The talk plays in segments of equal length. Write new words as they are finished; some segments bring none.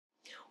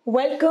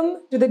Welcome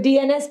to the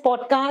DNS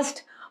podcast.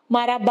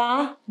 મારા બા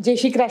જય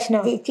શ્રી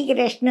કૃષ્ણ. જય શ્રી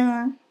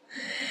કૃષ્ણ.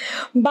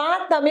 બા,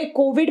 તમે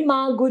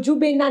કોવિડમાં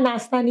ગુજુબેનના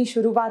નાસ્તાની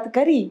શરૂઆત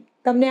કરી.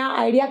 તમને આ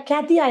આઈડિયા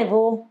ક્યાંથી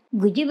આવ્યો?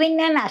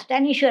 ગુજ્જુબેનના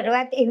નાસ્તાની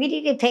શરૂઆત એવી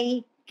રીતે થઈ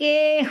કે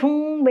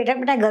હું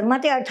બેઠા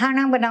ઘરમાંથી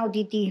અથાણા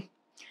બનાવતી હતી.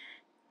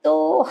 તો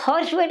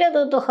હર્ષ બેઠો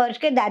હતો તો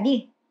હર્ષ કે દાદી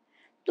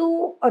તું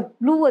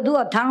આટલું બધું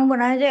અથાણું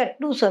બનાવે છે,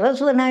 આટલું સરસ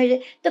બનાવે છે,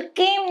 તો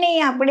કેમ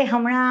નહીં આપણે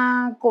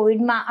હમણાં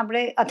કોવિડમાં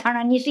આપણે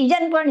અથાણાની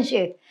સિઝન પણ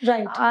છે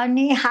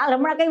અને હાલ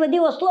હમણાં કઈ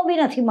બધી વસ્તુઓ બી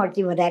નથી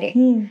મળતી વધારે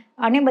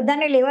અને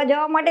બધાને લેવા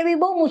જવા માટે બી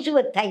બહુ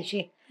મુસીબત થાય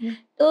છે.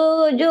 તો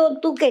જો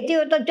તું કહેતી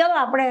હોય તો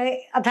ચલો આપણે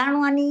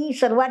અથાણાની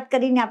શરૂઆત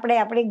કરીને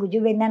આપણે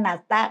ગુજ્જુબેનના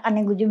નાસ્તા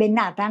અને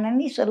ગુજ્જુબેનના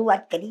અથાણાની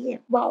શરૂઆત કરીએ.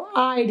 આ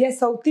આઈડિયા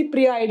સૌથી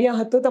પ્રિય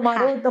આઈડિયા હતો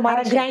તમારો,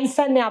 તમારા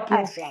ગ્રેન્ડસનને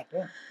આપ્યો.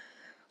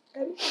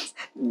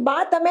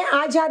 બા, તમે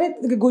આ જ્યારે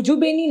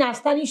ગુજુબેનની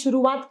નાસ્તાની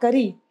શરૂઆત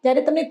કરી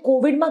ત્યારે તમને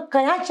કોવિડમાં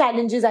કયા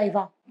ચેલેન્જીસ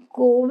આવ્યા?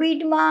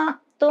 કોવિડમાં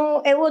તો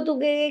એવું હતું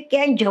કે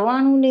ક્યાંય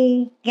જવાનું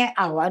નહીં, ક્યાંય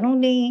આવવાનું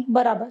નહીં.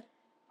 બરાબર.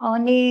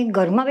 અને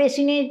ઘરમાં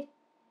બેસીને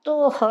તો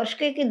હર્ષ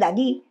કે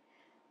દાદી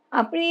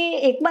આપણે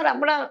એકવાર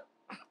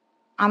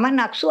આમાં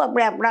નાખશું,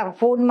 આપણે આપણા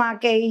ફોનમાં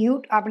કે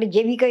આપણે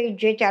જેવી કંઈ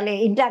જે ચાલે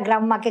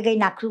ઇન્સ્ટાગ્રામમાં કે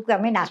કંઈ નાખશું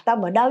કે અમે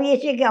નાસ્તા બનાવીએ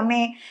છીએ કે અમે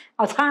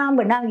અથાણા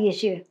બનાવીએ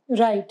છીએ.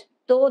 રાઈટ.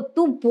 તો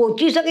તું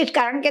પહોંચી શકીશ,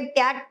 કારણ કે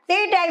તે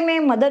ટાઈમે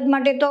મદદ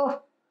માટે તો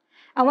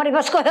અમારી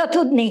પાસે કોઈ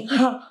હતું જ નહીં.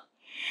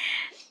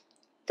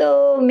 તો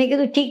મેં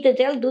કીધું ઠીક છે,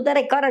 ચાલ તું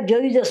તારે કર,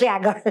 જોઈ જશે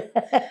આગળ.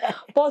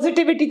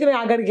 પોઝિટિવિટી તમે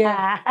આગળ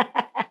ગયા.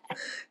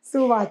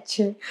 શું વાત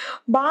છે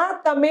બા!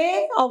 તમે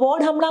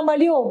અવોર્ડ હમણાં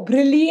મળ્યો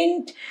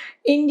બ્રિલિયન્ટ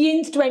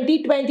ઇન્ડિયન્સ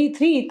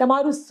 2023.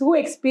 તમારું શું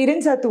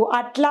એક્સપિરિયન્સ હતું?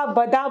 આટલા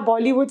બધા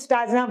બોલિવૂડ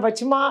સ્ટાર્સના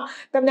વચમાં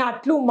તમને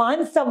આટલું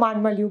માન સન્માન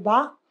મળ્યું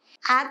બા.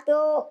 આ તો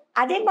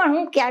આજે પણ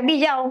હું ક્યાં બી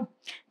જાઉં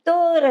તો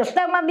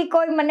રસ્તામાં બી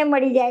કોઈ મને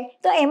મળી જાય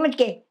તો એમ જ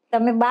કે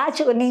તમે બા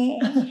છો ને.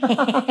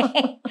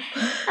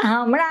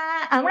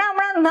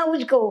 હમણાં નવું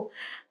જ કહું.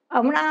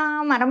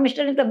 હમણાં મારા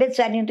મિસ્ટરની તબિયત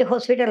સારી નથી,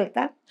 હોસ્પિટલ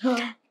હતા.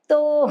 તો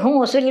હું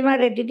હોસ્પિટલમાં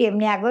રહેતી હતી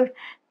એમની આગળ.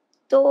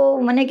 તો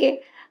મને કે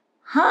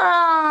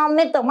હા,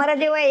 મેં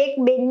તમારા જેવા એક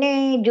બેનને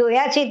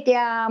જોયા છે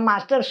ત્યાં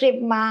માસ્ટર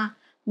શેફમાં,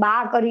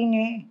 બા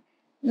કરીને.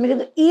 મેં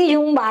કીધું એ જ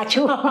હું બા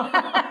છું.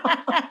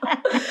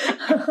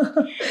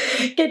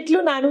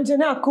 કેટલું નાનું છે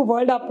ને આખું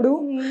વર્લ્ડ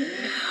આપણું.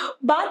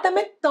 બા,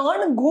 તમે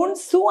 3 ગુણ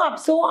શું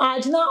આપશો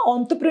આજના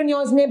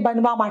ઓન્ટરપ્રિન્યોર્સને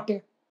બનવા માટે?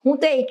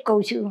 હું તો એ જ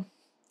કહું છું,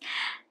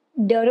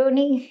 ડરો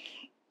નહીં,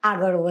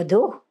 આગળ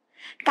વધો,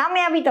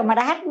 કામયાબી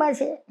તમારા હાથમાં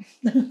છે.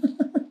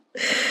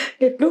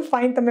 કેટલું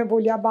ફાઇન તમે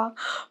બોલ્યા બા.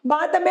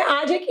 બા, તમે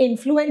આજ એક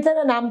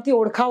ઇન્ફ્લુએન્સરના નામથી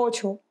ઓળખાવો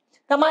છો.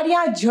 તમારી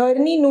આ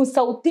જર્નીનું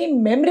સૌથી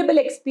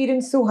મેમરેબલ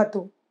એક્સપિરિયન્સ શું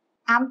હતું?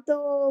 આમ તો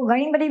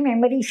ઘણી બધી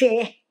મેમરી છે,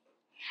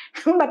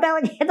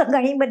 બતાવવા જઈએ તો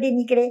ઘણી બધી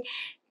નીકળે.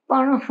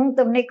 પણ હું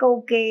તમને કહું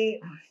કે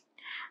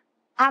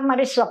આ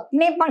મારે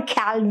સ્વપ્ને પણ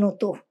ખ્યાલ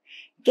નહોતો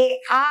કે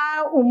આ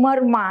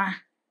ઉંમરમાં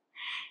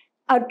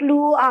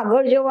આટલું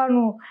આગળ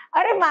જવાનું.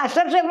 અરે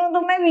માસ્ટર શેફનું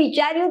તો મેં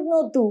વિચાર્યું જ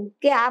નહોતું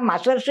કે આ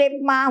માસ્ટર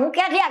શેફમાં હું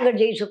ક્યાંથી આગળ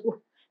જઈ શકું,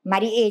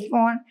 મારી એજ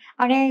પણ.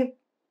 અને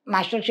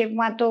માસ્ટર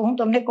શેફમાં તો હું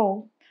તમને કહું,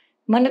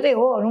 મને તો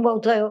એવો અનુભવ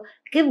થયો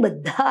કે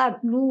બધા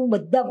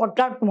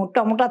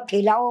મોટા મોટા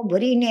થેલાઓ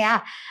ભરીને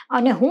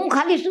અને હું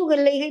ખાલી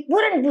શું લઈ ગઈ?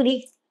 પૂરણપૂરી.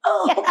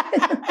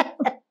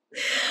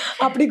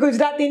 આપણી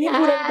ગુજરાતીની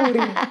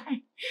પૂરણપૂરી.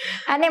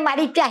 અને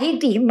મારી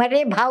ચાહીતી, મને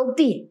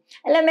ભાવતી.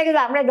 એટલે મેં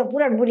કીધું આપણે તો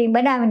પૂરણપૂરી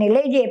બનાવીને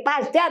લઈ જઈએ,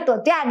 પાસ ત્યાં તો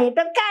ત્યાં, નહીં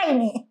તો કાંઈ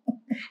નહીં.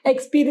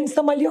 એક્સપિરિયન્સ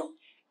તો મળ્યો.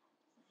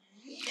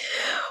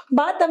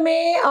 બા, તમે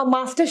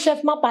માસ્ટર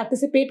શેફમાં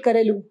પાર્ટિસિપેટ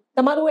કરેલું,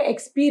 તમારું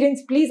એક્સપિરિયન્સ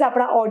પ્લીઝ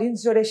આપણા ઓડિયન્સ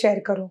જોડે શેર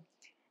કરો.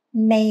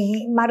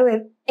 નહીં, મારો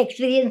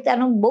એક્સપિરિયન્સ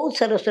ત્યાંનો બહુ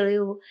સરસ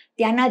રહ્યો.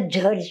 ત્યાંના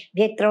જજ,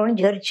 જે 3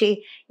 જજ છે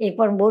એ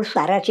પણ બહુ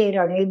સારા છે.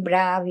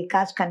 રણવીબ્રા,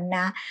 વિકાસ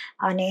ખન્ના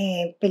અને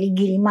પેલી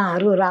ગિરિમા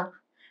અરોરા,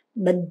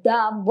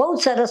 બધા બહુ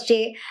સરસ છે.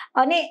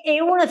 અને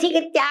એવું નથી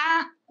કે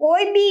ત્યાં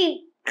કોઈ બી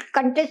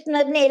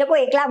કન્ટેસ્ટન્ટને એ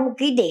લોકો એકલા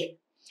મૂકી દે,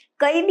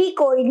 કંઈ બી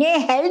કોઈને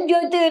હેલ્પ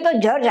જોઈતી હોય તો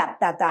જજ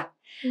આપતા હતા.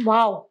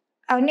 વાવ.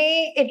 અને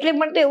એટલે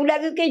મને તો એવું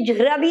લાગ્યું કે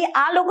જરા બી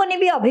આ લોકોને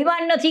બી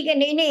અભિમાન નથી કે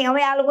નહીં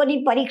હવે આ લોકોની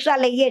પરીક્ષા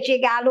લઈએ છીએ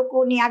કે આ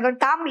લોકોની આગળ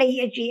કામ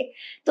લઈએ છીએ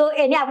તો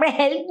એને આપણે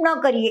હેલ્પ ન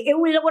કરીએ,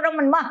 એવું એ લોકોના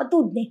મનમાં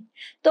હતું જ નહીં.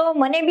 તો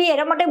મને બી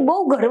એના માટે બહુ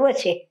ગર્વ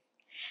છે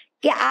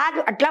કે આ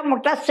આટલા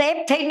મોટા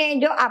શેફ થઈને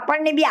જો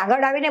આપણને બી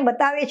આગળ આવીને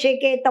બતાવે છે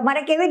કે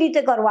તમારે કેવી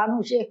રીતે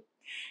કરવાનું છે.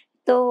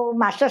 તો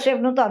માસ્ટર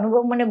શેફનો તો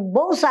અનુભવ મને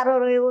બહુ સારો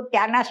રહ્યો.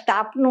 ત્યાંના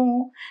સ્ટાફનું,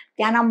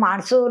 ત્યાંના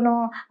માણસોનો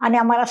અને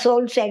અમારા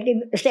સોલ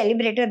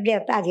સેલિબ્રેટર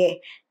જે હતા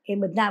એ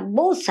બધા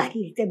બહુ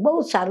સારી રીતે,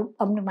 બહુ સારું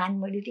અમને માન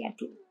મળ્યું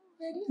ત્યાંથી.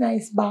 વેરી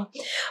નાઇસ બા.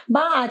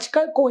 બા,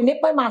 આજકાલ કોઈને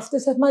પણ માસ્ટર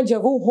શેફમાં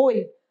જવું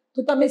હોય તો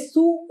તમે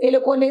શું એ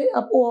લોકોને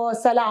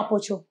સલાહ આપો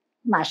છો?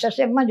 માસ્ટર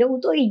શેફમાં જવું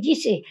તો ઈઝી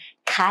છે.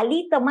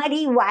 ખાલી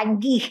તમારી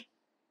વાનગી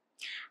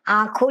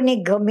આંખોને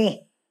ગમે,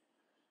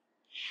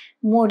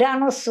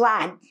 મોઢાનો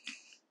સ્વાદ,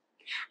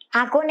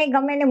 આંખોને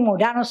ગમે ને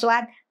મોઢાનો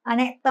સ્વાદ,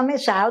 અને તમે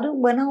સારું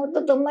બનાવો તો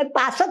તમે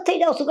પાસ જ થઈ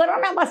જાઓ. શું કરો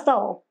ના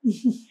પસ્તાવો.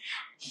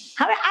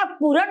 હવે આ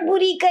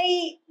પૂરણપૂરી કઈ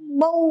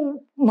બહુ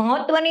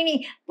મહત્વની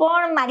નહીં,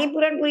 પણ મારી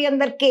પૂરણપૂરી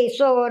અંદર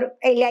કેસર,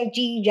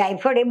 ઇલાયચી,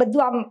 જાયફળ એ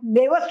બધું આમ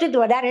વ્યવસ્થિત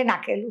વધારે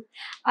નાખેલું,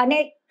 અને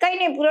કઈ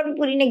નહીં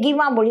પૂરણપૂરીને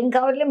ઘીમાં બોળીને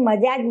ખાઓ એટલે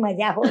મજા જ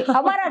મજા હોય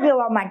અમારા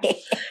જોવા માટે.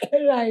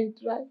 Right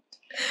right.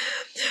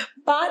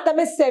 બા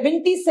તમે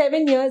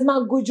 77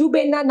 યર્સમાં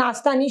ગુજુબેનના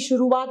નાસ્તાની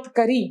શરૂઆત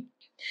કરી.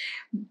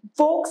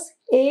 Folks,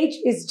 age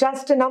is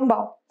just a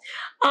number.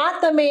 આ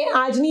તમે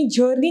આજની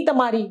જર્ની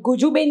તમારી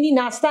ગુજુબેનની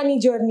નાસ્તાની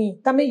જર્ની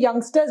તમે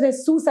યંગસ્ટર્સને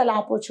શું સલાહ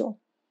આપો છો?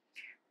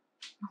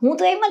 હું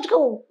તો એમ જ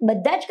કહું,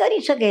 બધા જ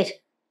કરી શકે છે,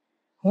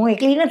 હું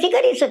એકલી નથી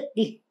કરી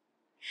શકતી.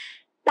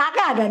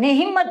 તાકાત અને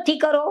હિંમતથી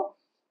કરો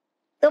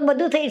તો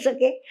બધું થઈ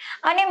શકે.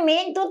 અને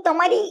મેઇન તો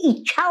તમારી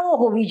ઈચ્છાઓ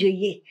હોવી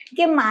જોઈએ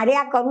કે મારે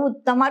આ કરવું.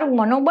 તમારું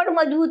મનોબળ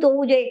મજબૂત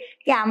હોવું જોઈએ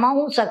કે આમાં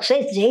હું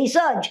સક્સેસ જઈશ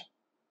જ,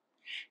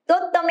 તો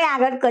જ તમે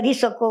આગળ કરી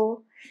શકો.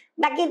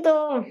 બાકી તો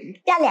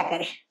ચાલ્યા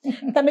કરે.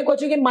 તમે કહો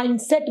છો કે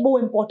માઇન્ડસેટ બહુ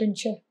ઇમ્પોર્ટન્ટ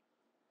છે.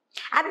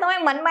 આ તમે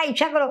મનમાં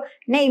ઈચ્છા કરો,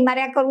 નહીં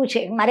મારે આ કરવું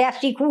છે, મારે આ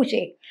શીખવું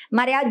છે,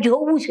 મારે આ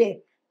જોવું છે,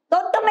 તો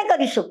જ તમે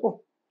કરી શકો.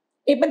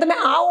 એ પણ તમે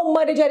આ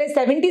ઉંમરે જ્યારે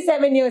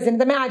 77 યર્સ અને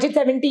તમે આજે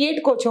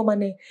 78 કહો છો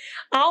મને,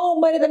 આ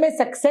ઉંમરે તમે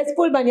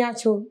સક્સેસફુલ બન્યા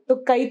છો, તો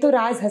કઈ તો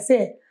રાજ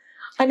હશે.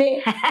 અને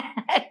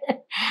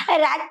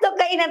રાજ તો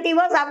કઈ નથી,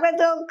 બસ આપણે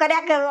તો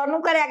કર્યા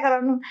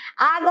કરવાનું.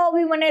 આ અગાઉ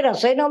બી મને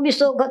રસોઈનો બી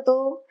શોખ હતો.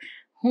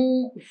 હું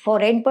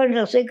ફોરેન પણ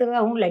રસોઈ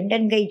કરવા, હું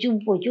લંડન ગઈ છું,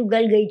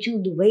 પોર્ચુગલ ગઈ છું,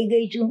 દુબઈ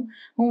ગઈ છું,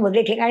 હું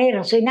બધે ઠેકાણે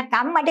રસોઈના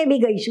કામ માટે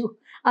બી ગઈ છું.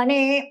 અને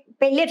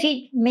પહેલેથી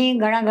જ મેં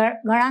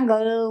ઘણા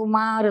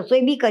ઘરોમાં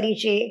રસોઈ બી કરી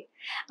છે.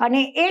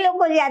 અને એ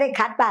લોકો જ્યારે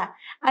ખાતા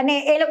અને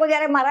એ લોકો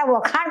જ્યારે મારા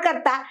વખાણ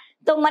કરતા,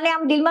 તો મને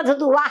આમ દિલમાં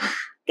થતું વાહ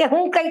કે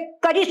હું કંઈક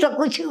કરી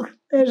શકું છું.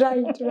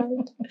 Right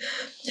right.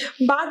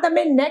 બા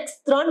તમે નેક્સ્ટ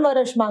 3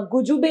 વર્ષમાં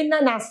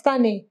ગુજુબેનના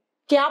નાસ્તાને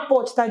ક્યાં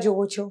પહોંચતા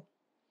જોવો છો?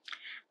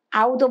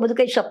 આવું તો બધું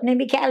કંઈ સપને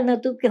બી ખ્યાલ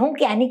નહોતું કે હું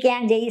ક્યાંની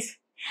ક્યાં જઈશ.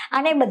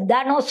 અને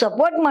બધાનો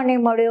સપોર્ટ મને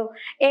મળ્યો,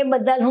 એ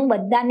બદલ હું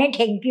બધાને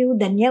થેન્ક યુ,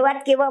 ધન્યવાદ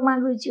કહેવા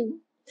માંગુ છું.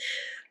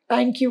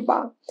 થેન્ક યુ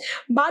બા.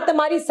 બા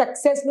તમારી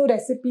સક્સેસનું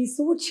રેસિપી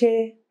શું છે?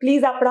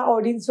 પ્લીઝ આપણા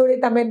ઓડિયન્સ જોડે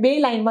તમે 2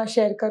 લાઈનમાં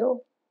શેર કરો.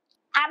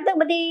 આમ તો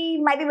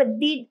મારી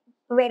બધી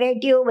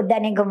વેરાયટીઓ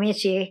બધાને ગમે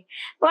છે,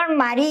 પણ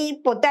મારી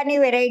પોતાની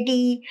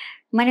વેરાયટી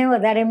મને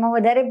વધારેમાં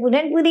વધારે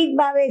પૂરણપૂરી જ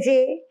ભાવે છે.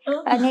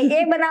 અને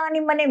એ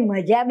બનાવવાની મને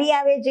મજા બી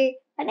આવે છે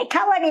અને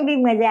ખાવાની બી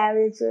મજા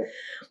આવે છે.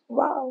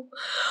 વાવ.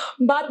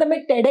 બા તમે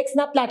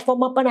ટેડેક્સના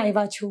પ્લેટફોર્મમાં પણ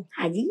આવ્યા છો.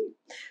 હાજી.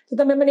 તો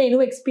તમે મને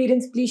એનું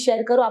એક્સપિરિયન્સ પ્લીઝ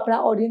શેર કરો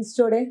આપણા ઓડિયન્સ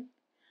જોડે.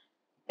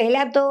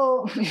 પહેલાં તો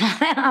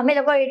અમે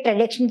લોકોએ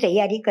ટેડેક્સની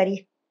તૈયારી કરી,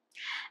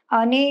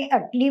 અને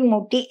આટલી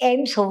મોટી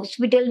એમ્સ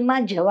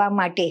હોસ્પિટલમાં જવા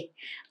માટે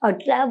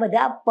આટલા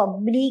બધા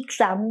પબ્લિક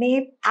સામે,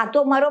 આ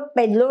તો મારો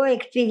પહેલો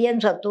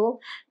એક્સપિરિયન્સ હતો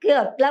કે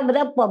આટલા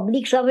બધા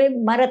પબ્લિક સામે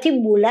મારાથી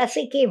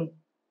બોલાશે કેમ.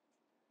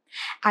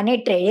 અને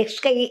ટેડેક્સ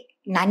કંઈ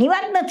નાની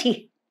વાત નથી.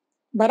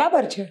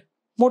 બરાબર છે,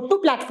 મોટું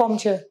પ્લેટફોર્મ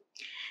છે.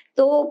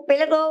 તો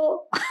પહેલાં તો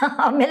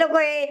અમે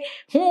લોકોએ,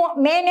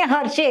 મેં ને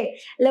હર્ષે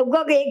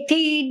લગભગ 1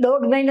 થી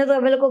 1.5 મહિનો તો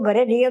અમે લોકો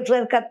ઘરે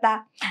રિહર્સલ કરતા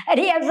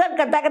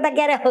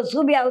ક્યારે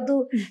હસવું બી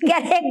આવતું,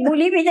 ક્યારે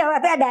ભૂલી બી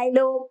જવાતા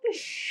ડાયલોગ,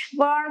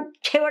 પણ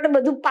છેવટે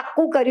બધું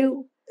પાક્કું કર્યું.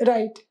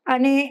 રાઈટ.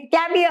 અને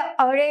ત્યાં બી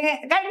હવે,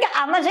 કારણ કે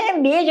આમાં છે ને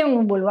 2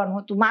 જણનું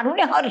બોલવાનું હતું, મારું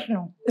ને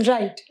હર્ષનું.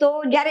 રાઈટ. તો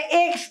જ્યારે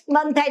એક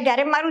બંધ થાય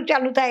ત્યારે મારું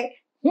ચાલુ થાય,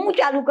 હું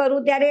ચાલુ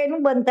કરું ત્યારે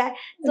એનું બંધ થાય.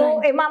 તો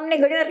એમાં અમને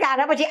ઘણી વાર કે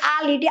આના પછી આ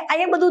લીટી,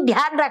 આ બધું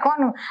ધ્યાન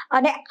રાખવાનું,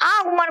 અને આ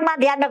ઉંમરમાં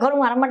ધ્યાન રાખવાનું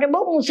મારા માટે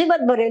બહુ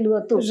મુસીબત ભરેલું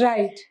હતું.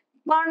 રાઈટ.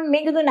 પણ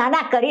મેં કીધું ના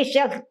કરી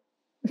શક.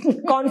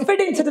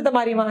 કોન્ફિડન્સ છે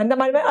તમારીમાં,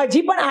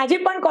 હજી પણ આજે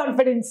પણ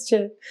કોન્ફિડન્સ છે.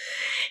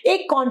 એ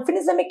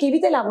કોન્ફિડન્સ તમે કેવી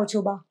રીતે લાવો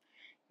છો બા?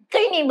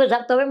 કંઈ નહીં, બસ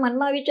આપ તમે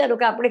મનમાં વિચારો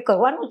કે આપણે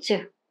કરવાનું જ છે.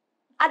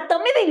 આ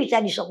તમે બી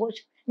વિચારી શકો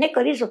છો ને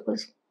કરી શકો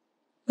છો.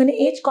 મને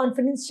એ જ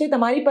કોન્ફિડન્સ છે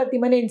તમારી પરથી,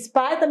 મને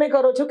ઇન્સ્પાયર તમે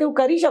કરો છો કે હું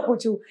કરી શકું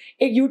છું,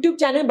 એક યુટ્યુબ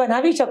ચેનલ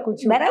બનાવી શકું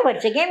છું. બરાબર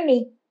છે, કેમ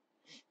નહીં.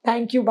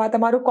 થેન્ક યુ બા,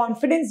 તમારું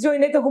કોન્ફિડન્સ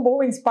જોઈને તો હું બહુ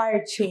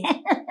ઇન્સ્પાયર્ડ છું.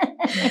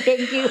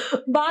 Thank you.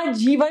 બા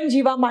જીવન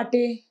જીવવા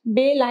માટે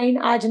 2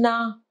 લાઈન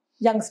આજના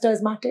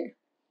યંગસ્ટર્સ માટે.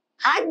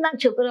 આજના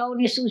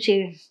છોકરાઓને શું છે,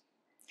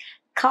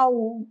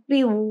 ખાવું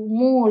પીવું,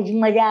 મોજ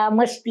મજા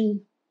મસ્તી.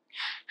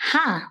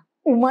 હા,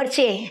 ઉંમર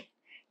છે,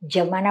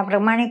 જમાના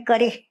પ્રમાણે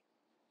કરે,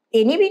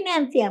 એની બી ના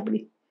નથી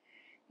આપણી,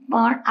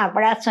 પણ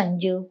આપણા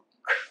સંજોગ,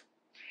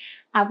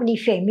 આપણી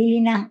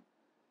ફેમિલીના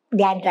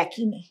ધ્યાન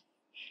રાખીને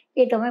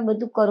એ તમે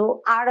બધું કરો.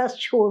 આળસ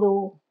છોડો,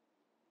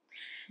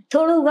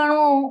 થોડું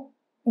ઘણું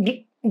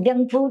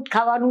જંક ફૂડ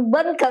ખાવાનું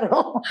બંધ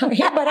કરો.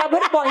 એ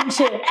બરાબર પોઈન્ટ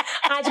છે.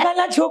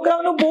 આજકાલના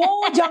છોકરાઓનું બહુ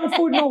જંક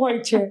ફૂડનું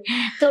હોય છે.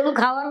 થોડું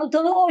ખાવાનું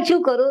થોડું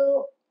ઓછું કરો.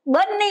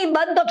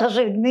 બંધ તો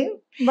થશે જ નહીં.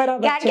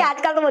 બરાબર. કારણ કે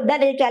આજકાલ તો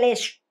બધા જ ચાલે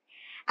છે.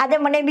 આજે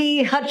મને બી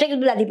હર્ષે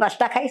કીધું દાદી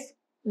પાસ્તા ખાઈશ,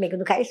 મેં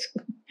કીધું ખાઈશ,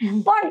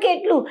 પણ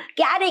કેટલું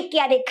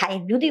ક્યારેક ખાઈ,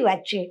 જુદી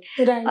વાત છે.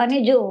 અને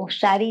જો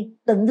સારી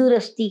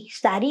તંદુરસ્તી,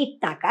 સારી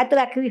તાકાત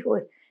રાખવી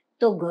હોય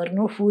તો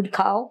ઘરનું ફૂડ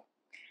ખાઓ.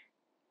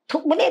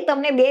 ભલે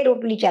તમને 2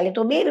 રોટલી ચાલે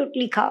તો 2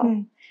 રોટલી ખાઓ,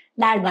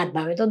 દાળ ભાત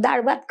ભાવે તો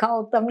દાળ ભાત ખાઓ,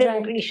 તમને Right.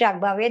 રોટલી શાક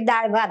ભાવે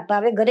દાળ ભાત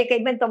ભાવે, ઘરે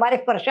કંઈ પણ તમારે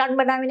ફરસાણ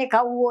બનાવીને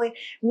ખાવું હોય,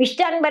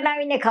 મિષ્ટાન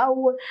બનાવીને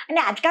ખાવું હોય, અને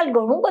આજકાલ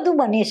ઘણું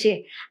બધું બને છે.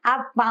 આ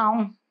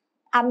પાઉં,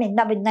 આ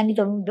મેંદાની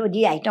તમે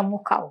બધી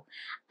આઈટમો ખાઓ.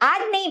 આ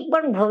જ નહીં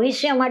પણ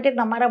ભવિષ્ય માટે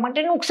તમારા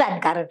માટે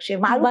નુકસાનકારક છે.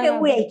 મારું બરાબર.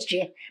 કેવું એ જ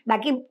છે.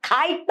 બાકી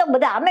ખાય તો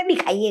બધા, અમે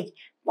બી ખાઈએ જ,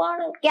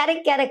 પણ ક્યારેક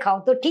ક્યારેક ખાઓ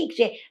તો ઠીક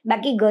છે.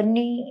 બાકી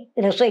ઘરની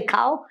રસોઈ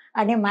ખાઓ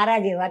અને મારા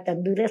જેવા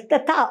તંદુરસ્ત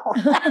થાઓ.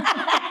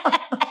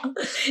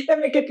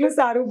 તમે કેટલું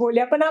સારું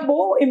બોલ્યા, પણ આ બહુ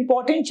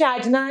ઇમ્પોર્ટન્ટ છે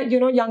આજના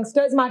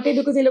યંગસ્ટર્સ માટે,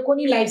 બીકોઝ એ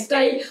લોકોની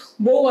લાઈફસ્ટાઈલ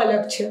બહુ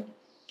અલગ છે.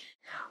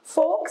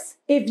 Folks,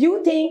 if you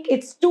think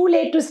it's too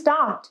late to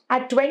start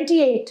at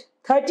 28,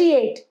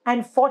 38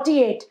 and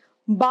 48,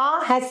 Ba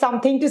has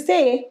something to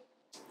say.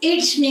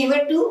 It's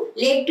never too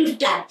late to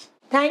start.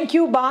 Thank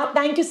you, Ba.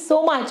 Thank you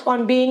so much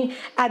on being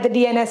at the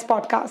DNS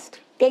podcast.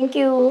 Thank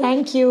you.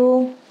 Thank you.